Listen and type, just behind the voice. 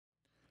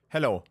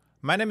Hello,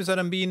 my name is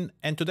Adam Bean,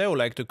 and today I would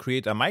like to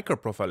create a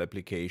MicroProfile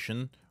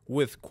application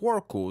with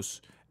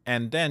Quarkus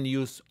and then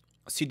use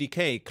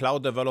CDK,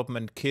 Cloud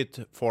Development Kit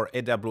for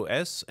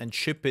AWS, and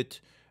ship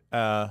it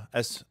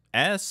as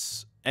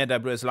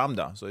AWS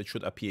Lambda. So it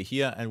should appear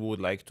here, and we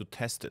would like to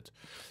test it.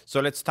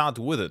 So let's start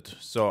with it.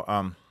 So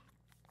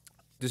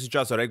this is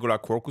just a regular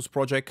Quarkus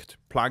project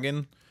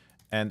plugin,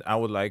 and I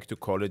would like to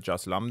call it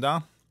just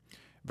Lambda.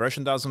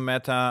 Version doesn't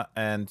matter,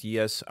 and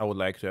yes, I would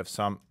like to have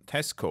some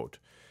test code.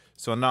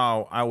 So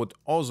now I would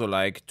also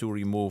like to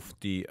remove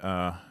the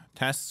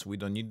tests. We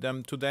don't need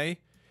them today.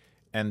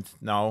 And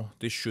now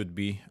this should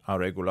be a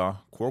regular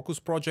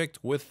Quarkus project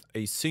with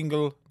a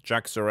single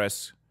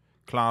JAX-RS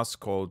class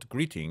called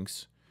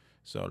greetings.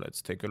 So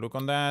let's take a look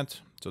on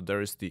that. So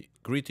there is the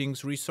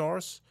greetings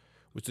resource,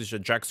 which is a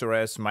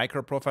JAX-RS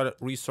MicroProfile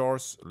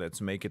resource. Let's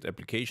make it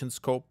application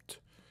scoped.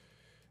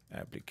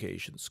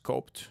 Application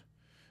scoped.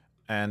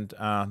 And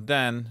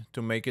then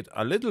to make it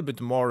a little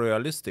bit more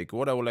realistic,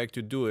 what I would like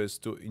to do is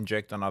to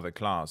inject another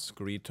class,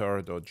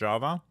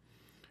 greeter.java.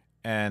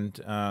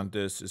 And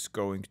this is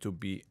going to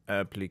be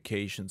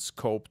application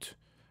scoped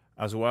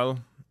as well.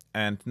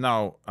 And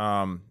now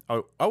I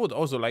would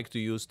also like to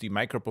use the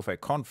MicroProfile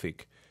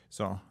config,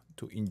 so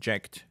to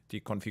inject the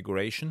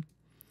configuration.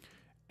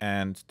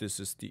 And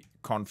this is the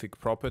config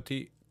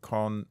property,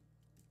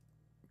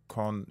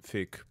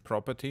 config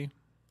property.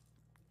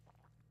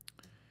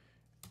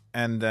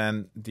 And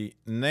then the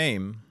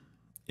name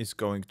is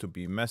going to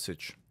be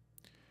message.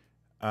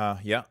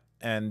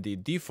 And the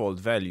default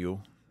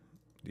value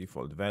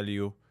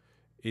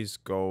is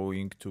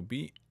going to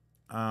be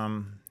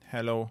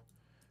hello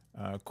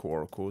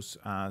Quarkus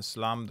as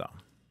Lambda.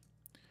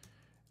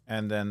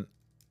 And then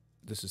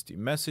this is the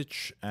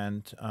message,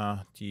 and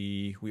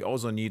we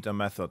also need a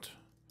method.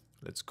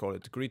 Let's call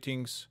it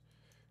greetings.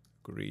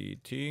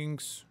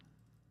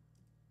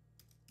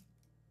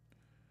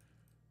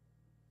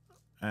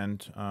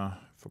 And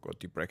forgot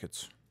the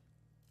brackets.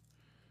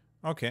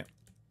 Okay,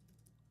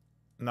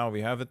 now we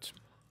have it.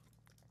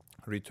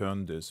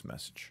 Return this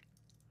message.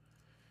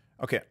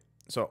 Okay,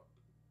 so,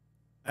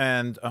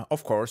 and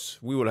of course,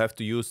 we will have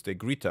to use the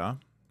greeter.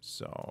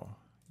 So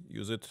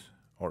use it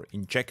or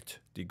inject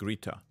the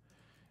greeter.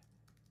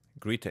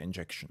 Greeter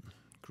injection.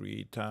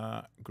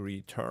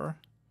 Greeter,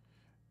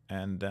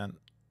 and then,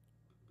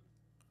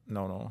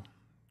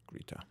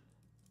 greeter.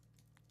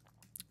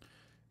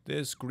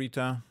 This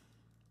greeter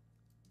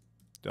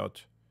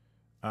dot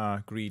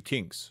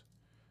greetings.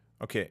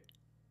 Okay,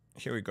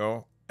 here we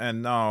go.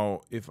 And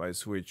now if I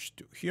switch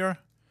to here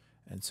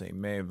and say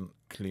maven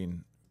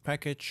clean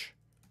package,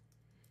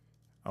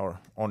 or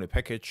only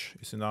package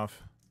is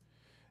enough,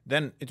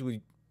 then it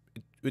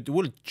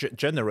will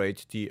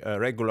generate the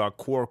regular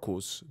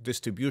Quarkus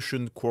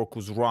distribution,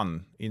 Quarkus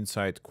run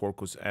inside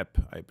Quarkus app,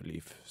 I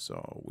believe.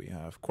 So we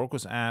have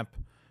Quarkus app,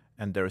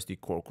 and there's the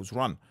Quarkus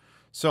run.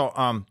 So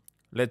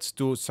let's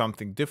do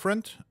something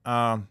different.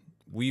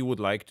 We would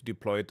like to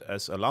deploy it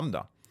as a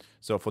Lambda.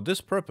 So for this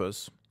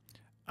purpose,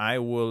 I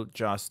will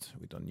just,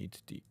 we don't need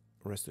the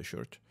rest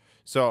assured.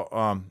 So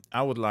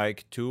I would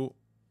like to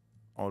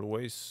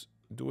always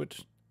do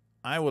it.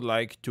 I would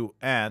like to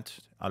add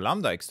a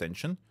Lambda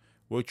extension,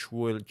 which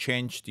will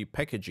change the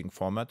packaging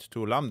format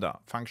to Lambda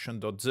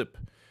function.zip.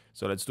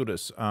 So let's do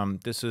this.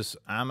 This is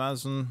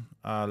Amazon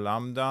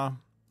Lambda,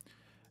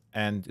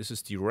 and this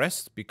is the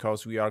REST,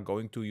 because we are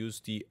going to use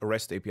the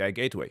REST API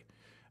gateway.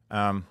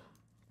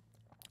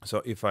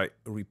 So if I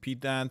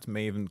repeat that,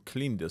 maven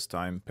clean this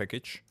time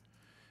package,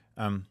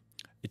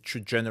 it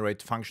should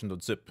generate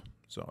function.zip.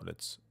 So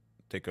let's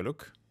take a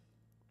look.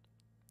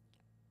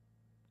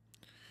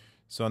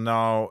 So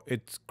now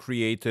it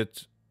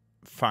created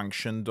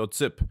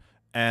function.zip.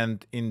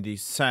 And in the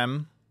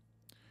SAM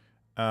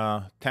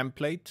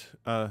template,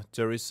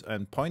 there is a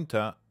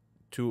pointer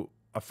to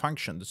a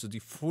function. This is the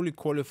fully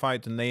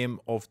qualified name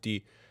of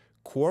the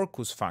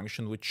Quarkus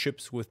function, which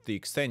ships with the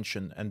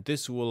extension. And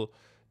this will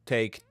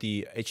take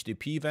the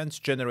HTTP events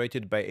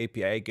generated by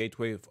API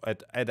gateway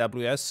at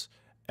AWS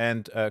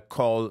and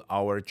call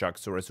our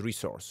JAX-RS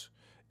resource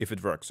if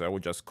it works. So I will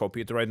just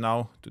copy it right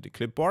now to the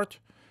clipboard.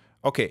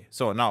 Okay,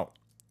 so now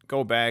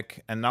go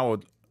back, and now I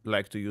would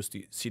like to use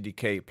the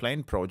CDK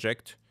plain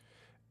project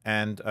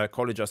and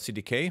call it just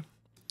CDK.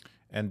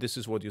 And this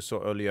is what you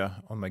saw earlier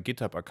on my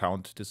GitHub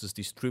account. This is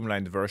the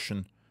streamlined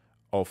version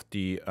of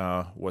the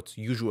what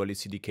usually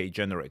CDK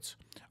generates.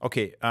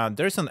 Okay,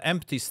 there's an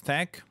empty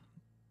stack,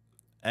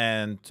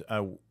 and I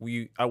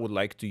would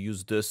like to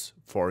use this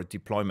for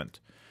deployment.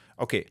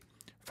 Okay,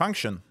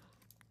 function,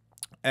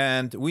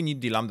 and we need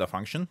the Lambda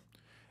function,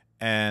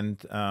 and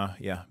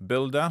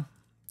builder,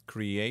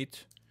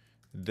 create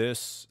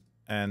this,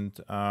 and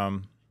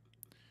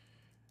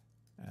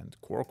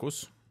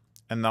Quarkus,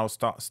 and now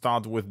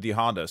start with the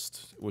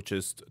hardest, which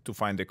is to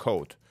find the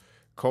code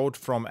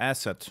from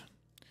asset,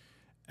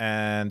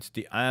 and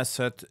the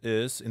asset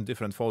is in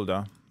different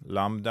folder,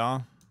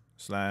 lambda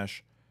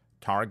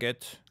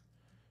 /target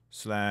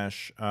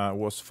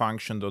was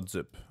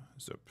function.zip.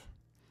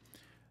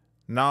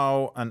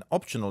 Now an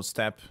optional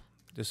step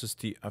This is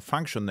the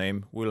function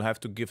name. We'll have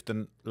to give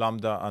the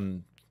Lambda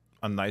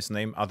a nice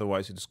name,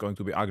 otherwise it's going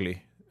to be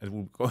ugly. It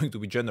will going to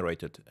be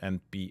generated and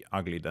be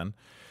ugly then.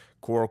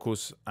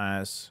 Quarkus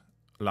as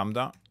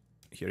Lambda.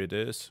 Here it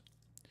is.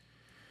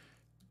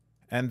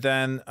 And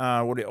then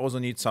we also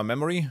need some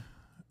memory.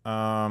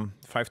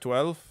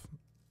 512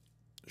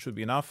 should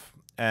be enough.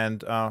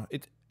 And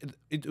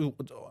it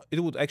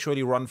would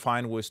actually run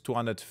fine with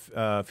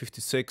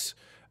 256,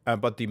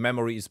 but the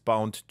memory is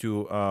bound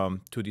to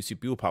the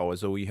CPU power.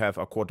 So we have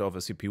a quarter of a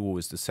CPU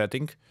with the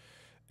setting.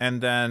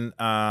 And then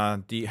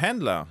the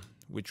handler,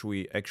 which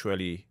we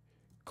actually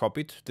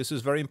copied. This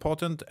is very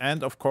important.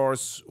 And of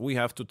course, we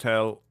have to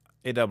tell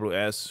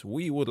AWS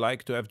we would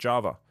like to have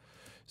Java.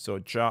 So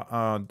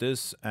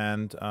this,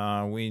 and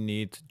we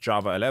need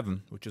Java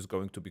 11, which is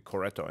going to be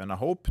Corretto. And I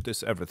hope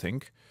this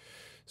everything.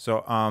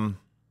 So,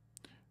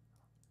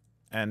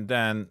 and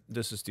then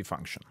this is the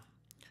function.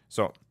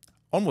 So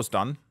almost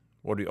done.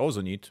 What we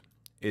also need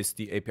is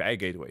the API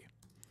gateway.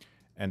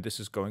 And this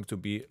is going to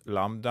be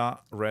Lambda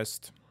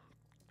REST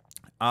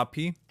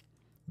API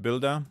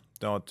builder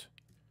dot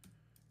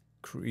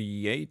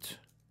create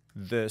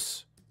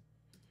this,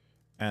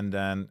 and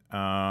then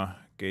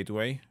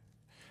gateway.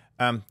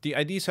 The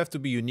IDs have to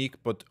be unique,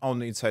 but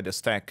only inside a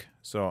stack,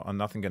 so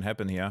nothing can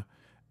happen here.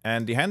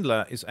 And the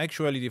handler is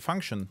actually the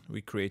function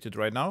we created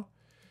right now.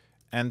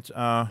 And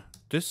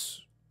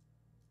this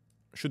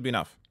should be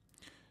enough.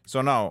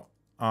 So now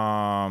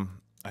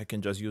I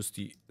can just use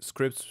the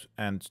scripts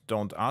and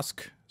don't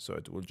ask. So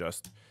it will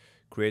just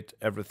create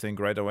everything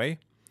right away.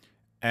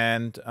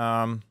 And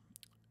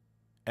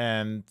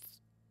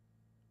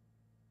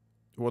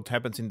what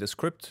happens in the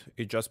script,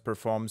 it just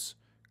performs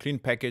clean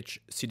package,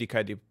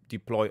 CDK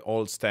deploy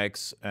all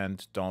stacks,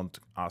 and don't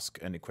ask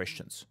any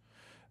questions.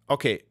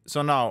 Okay,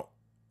 so now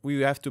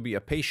we have to be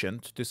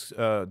patient. This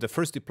the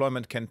first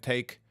deployment can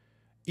take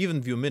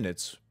even few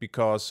minutes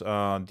because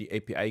the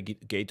API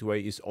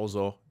gateway is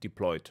also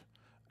deployed,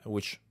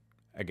 which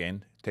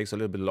again takes a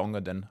little bit longer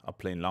than a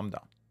plain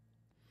Lambda.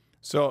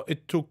 So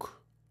it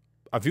took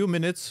a few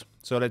minutes.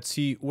 So let's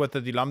see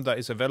whether the Lambda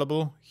is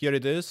available. Here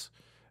it is.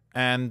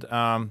 And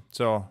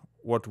so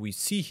what we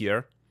see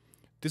here,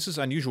 this is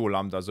unusual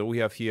Lambda. So we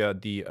have here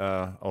the,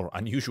 or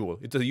unusual,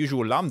 it's a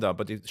usual Lambda,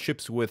 but it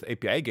ships with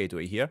API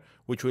gateway here,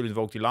 which will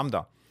invoke the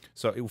Lambda.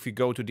 So if we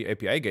go to the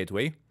API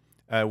gateway,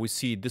 we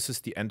see this is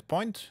the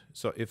endpoint.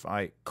 So if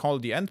I call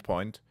the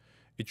endpoint,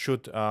 it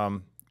should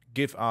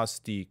give us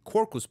the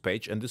Quarkus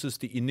page. And this is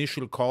the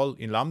initial call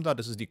in Lambda.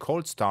 This is the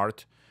cold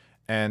start.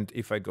 And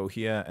if I go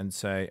here and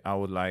say, I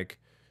would like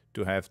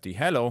to have the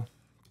hello,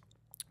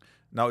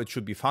 now it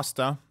should be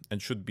faster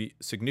and should be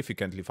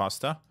significantly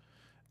faster.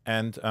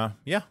 And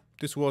yeah,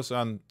 this was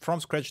a from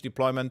scratch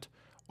deployment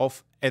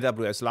of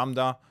AWS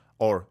Lambda,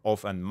 or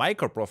of a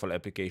MicroProfile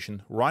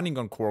application running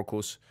on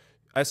Quarkus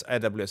as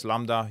AWS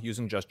Lambda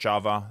using just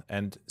Java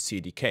and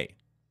CDK.